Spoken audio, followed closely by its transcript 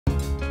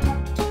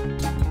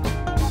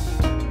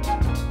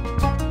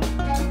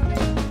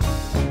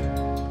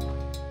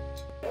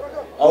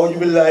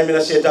A'udhu billahi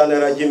minash shaitanir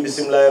rajim.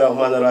 Bismillahir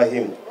rahmanir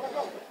rahim.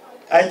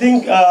 I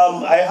think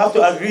I have to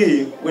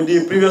agree with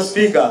the previous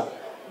speaker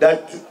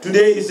that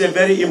today is a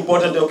very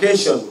important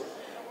occasion.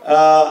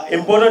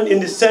 Important in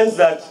the sense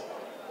that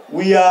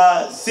we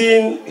are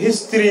seeing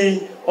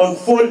history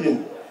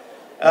unfolding.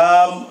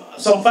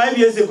 Some 5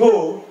 years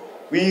ago,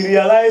 we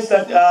realized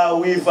that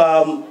we've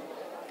gone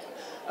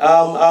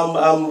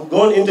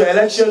into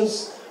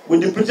elections with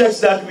the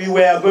pretext that we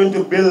were going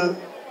to build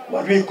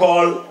what we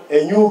call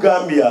a new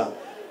Gambia.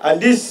 And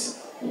this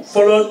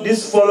followed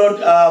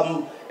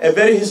a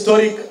very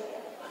historic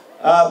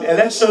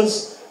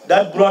elections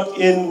that brought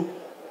in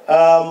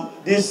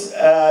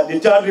the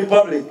Third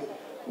Republic,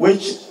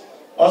 which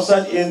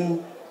ushered in,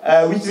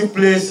 which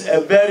replaced a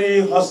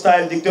very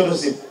hostile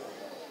dictatorship.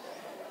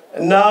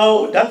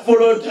 Now that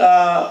followed,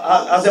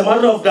 as a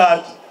matter of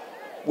that,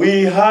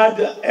 we had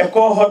a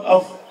cohort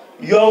of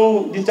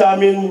young,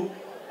 determined,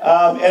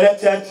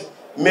 elected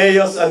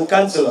mayors and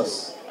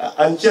councillors,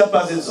 and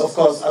chairpersons, of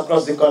course,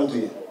 across the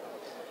country.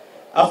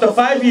 After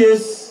 5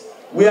 years,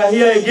 we are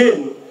here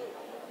again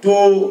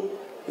to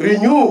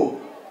renew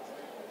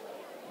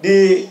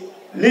the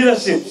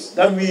leaderships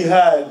that we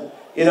had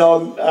in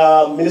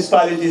our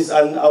municipalities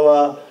and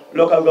our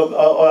local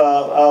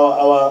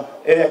our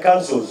area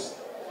councils.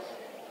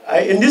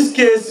 In this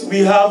case,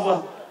 we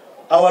have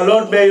our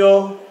Lord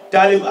Mayor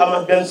Talib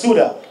Ahmad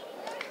Bensouda.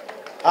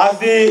 As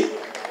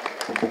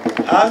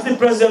the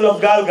president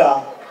of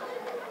Galga,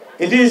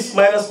 it is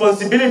my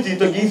responsibility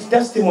to give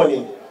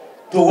testimony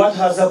to what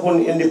has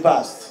happened in the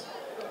past.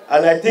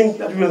 And I think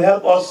that will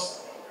help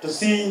us to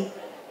see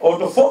or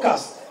to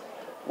focus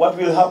what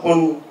will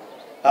happen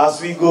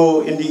as we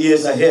go in the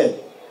years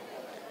ahead.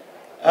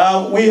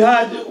 We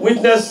had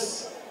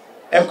witnessed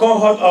a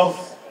cohort of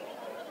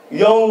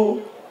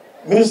young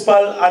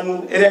municipal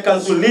and area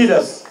council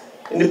leaders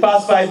in the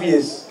past 5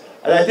 years.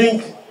 And I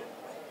think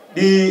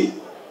the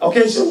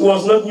occasion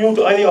was not new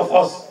to any of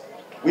us.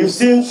 We've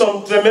seen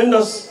some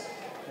tremendous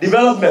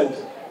development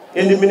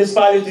in the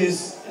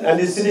municipalities and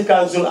the city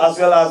council as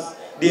well as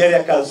the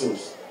area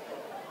councils.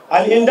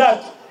 And in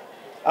that,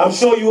 I'm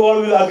sure you all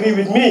will agree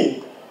with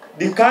me,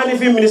 the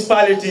kanifing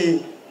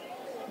municipality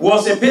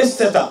was a pace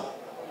setter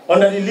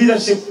under the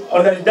leadership,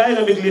 under the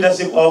dynamic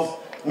leadership of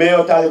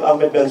Mayor Talib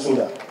Ahmed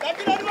Bensouda.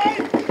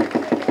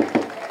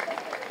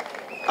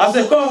 As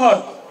a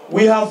cohort,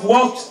 we have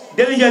worked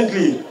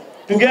diligently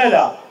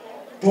together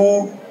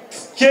to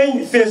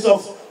change the face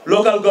of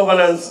local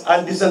governance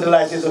and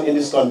decentralization in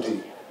this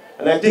country.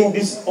 And I think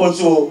this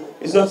also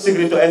is not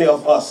secret to any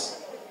of us.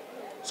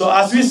 So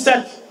as we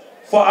set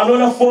for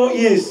another 4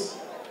 years,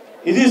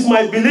 it is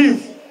my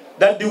belief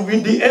that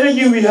with the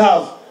energy we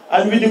have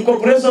and with the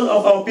cooperation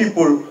of our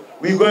people,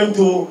 we're going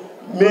to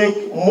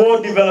make more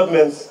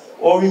developments,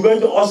 or we're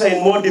going to usher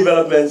in more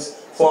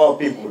developments for our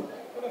people.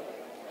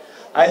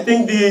 I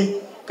think the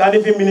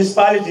kanifing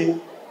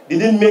municipality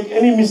didn't make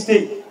any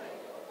mistake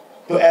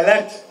to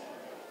elect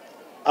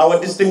our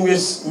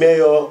distinguished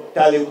Mayor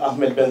Talib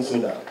Ahmed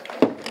Bensouda.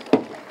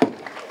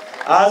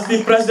 As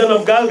the president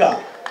of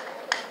Galga,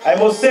 I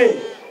must say,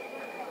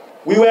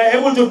 we were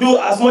able to do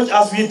as much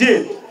as we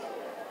did.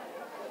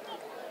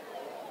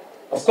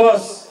 Of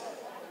course,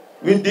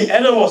 with the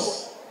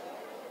enormous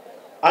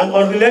and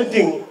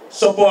unrelenting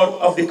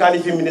support of the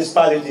kanifing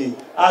municipality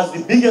as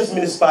the biggest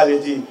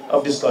municipality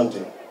of this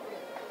country.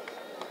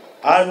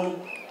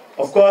 And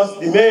of course,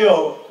 the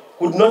mayor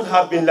could not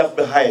have been left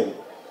behind.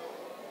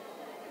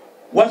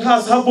 What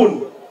has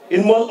happened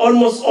in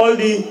almost all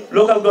the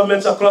local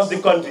governments across the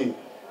country,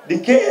 the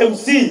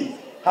KMC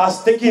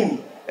has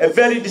taken a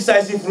very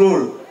decisive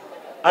role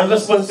and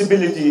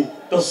responsibility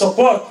to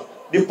support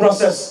the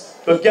process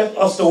to get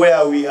us to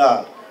where we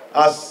are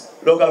as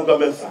local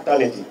government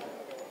fraternity.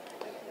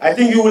 I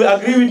think you will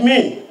agree with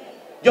me,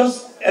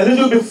 just a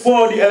little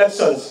before the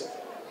elections,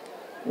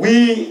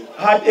 we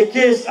had a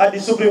case at the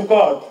Supreme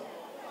Court,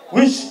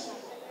 which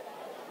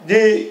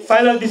the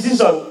final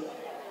decision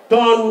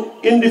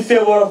turned in the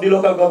favor of the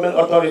local government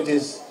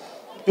authorities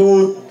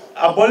to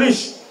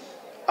abolish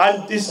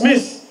and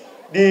dismiss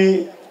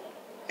the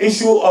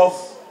issue of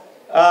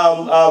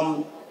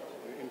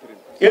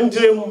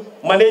interim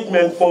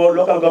management for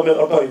local government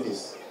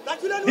authorities.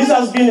 This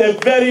has been a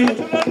very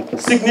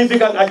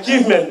significant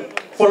achievement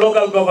for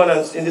local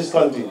governance in this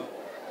country.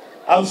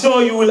 I'm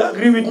sure you will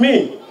agree with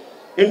me.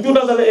 In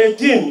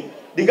 2018,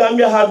 the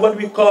Gambia had what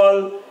we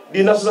call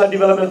the National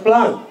Development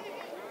Plan.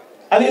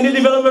 And in the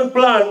development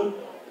plan,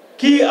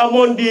 key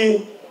among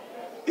the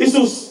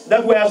issues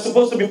that were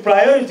supposed to be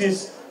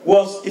priorities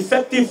was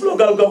effective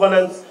local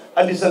governance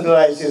and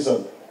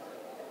decentralization.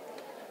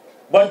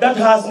 But that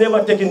has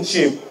never taken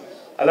shape.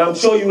 And I'm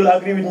sure you will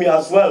agree with me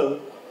as well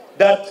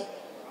that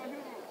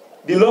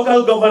the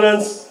local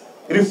governance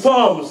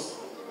reforms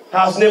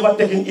has never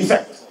taken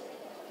effect.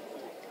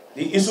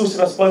 The issues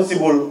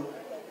responsible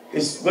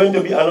is going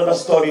to be another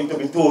story to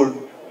be told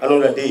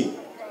another day.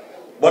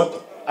 But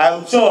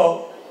I'm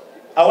sure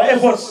our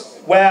efforts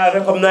were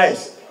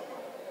recognized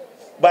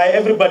by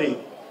everybody.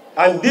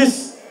 And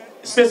this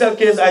special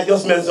case I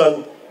just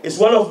mentioned is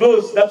one of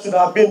those that should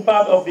have been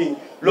part of the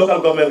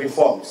local government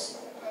reforms.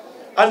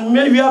 And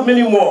we have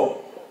many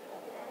more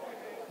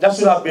that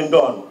should have been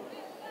done.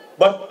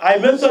 But I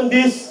mentioned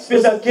this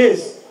special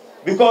case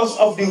because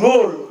of the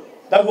role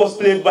that was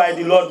played by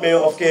the Lord Mayor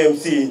of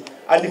KMC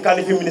and the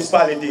kanifing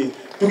municipality,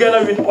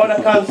 together with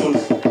other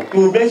councils,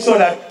 to make sure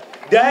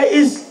that there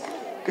is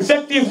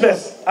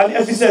effectiveness and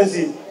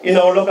efficiency in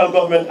our local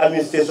government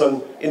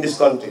administration in this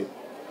country.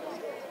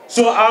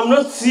 So I'm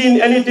not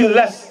seeing anything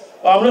less,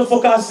 or I'm not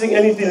forecasting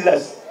anything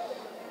less.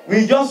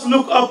 We just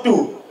look up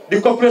to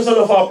the cooperation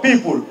of our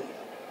people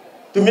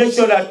to make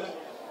sure that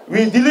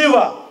we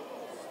deliver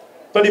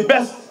to the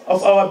best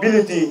of our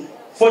ability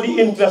for the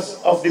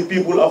interests of the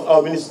people of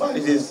our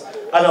municipalities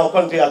and our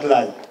country at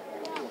large.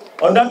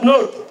 On that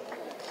note,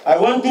 I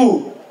want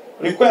to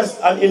request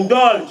and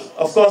indulge,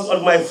 of course,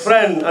 on my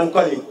friend and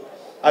colleague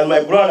and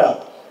my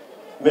brother,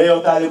 Mayor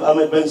Martalib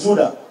and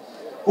bensouda,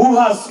 who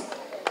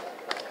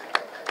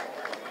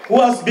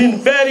has been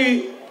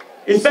very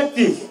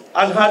effective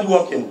and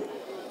hardworking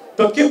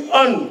to keep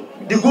on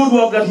the good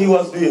work that he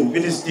was doing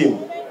with his team.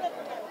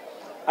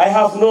 I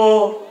have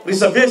no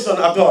reservation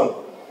at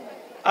all.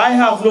 I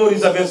have no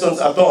reservations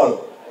at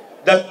all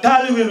that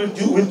Tali will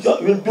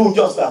do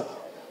just that.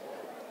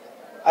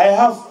 I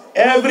have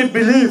every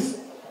belief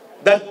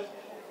that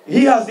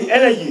he has the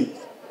energy,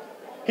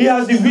 he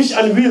has the wish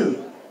and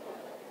will,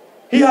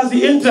 he has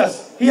the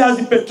interest, he has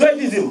the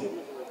patriotism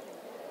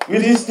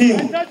with his team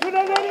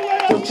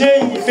to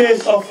change the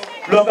face of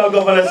local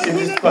governance in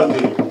this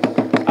country.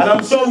 And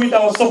I'm sure with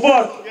our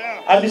support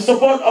and the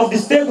support of the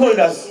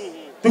stakeholders,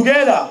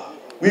 together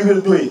we will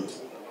do it.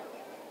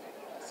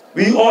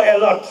 We owe a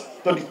lot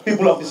to the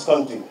people of this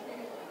country.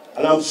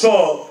 And I'm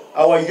sure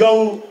our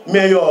young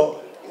mayor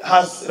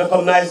has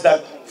recognized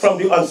that from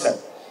the onset.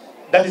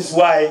 That is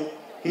why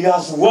he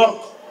has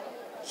worked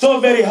so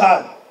very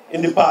hard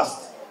in the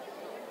past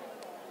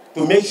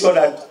to make sure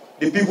that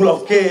the people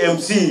of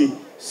KMC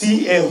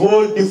see a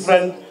whole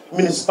different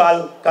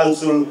municipal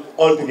council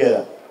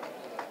altogether.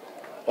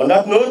 On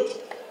that note,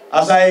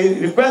 as I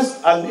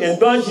request and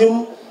indulge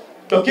him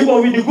to keep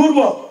on with the good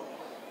work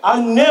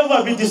and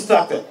never be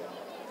distracted.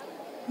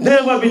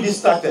 Never be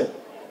distracted.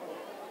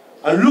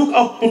 And look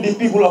up to the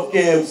people of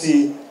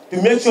KMC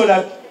to make sure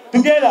that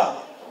together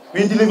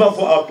we deliver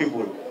for our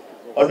people.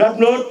 On that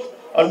note,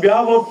 on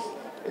behalf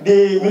of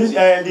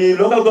the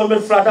local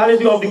government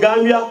fraternity of the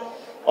Gambia,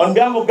 on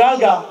behalf of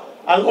Galga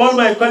and all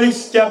my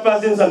colleagues,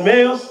 chairpersons and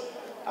mayors,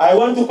 I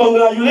want to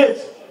congratulate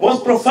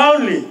most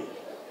profoundly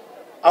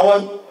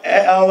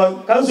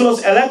our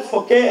councillors-elect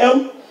for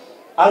KM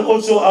and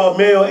also our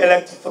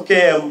mayor-elect for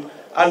KM,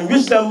 and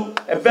wish them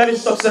a very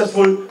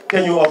successful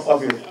tenure of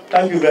office.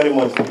 Thank you very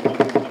much.